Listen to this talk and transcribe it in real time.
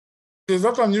It's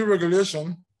not a new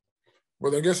regulation,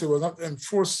 but I guess it was not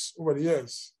enforced over the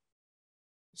years.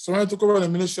 So when I took over the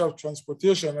Ministry of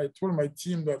Transportation, I told my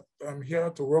team that I'm here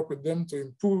to work with them to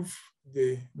improve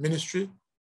the ministry.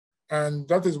 And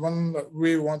that is one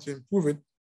way we want to improve it.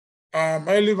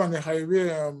 I live on the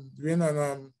highway,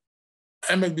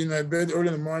 I might be in my bed early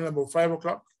in the morning, about 5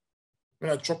 o'clock,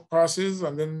 when a truck passes,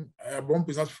 and then a bump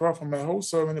is not far from my house.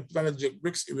 So when I put on the jack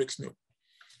brakes, it wakes me up.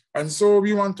 And so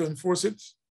we want to enforce it.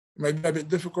 It might be a bit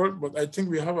difficult, but I think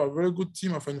we have a very good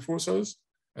team of enforcers.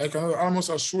 I can almost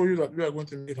assure you that we are going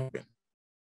to make it happen.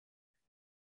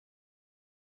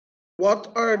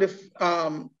 What are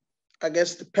the, I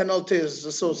guess, the penalties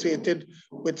associated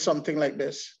with something like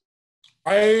this?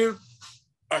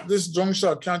 At this juncture,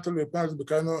 I can't tell you the penalty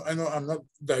because I know I'm not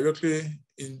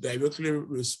indirectly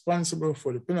responsible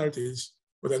for the penalties,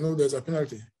 but I know there's a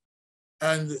penalty.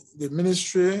 And the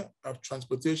Ministry of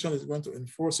Transportation is going to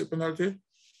enforce a penalty.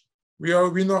 We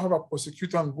now have a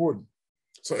prosecutor on board.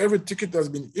 So every ticket that's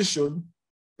been issued,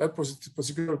 that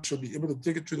prosecutor should be able to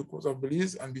take it to the court of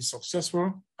Belize and be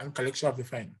successful in collection of the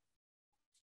fine.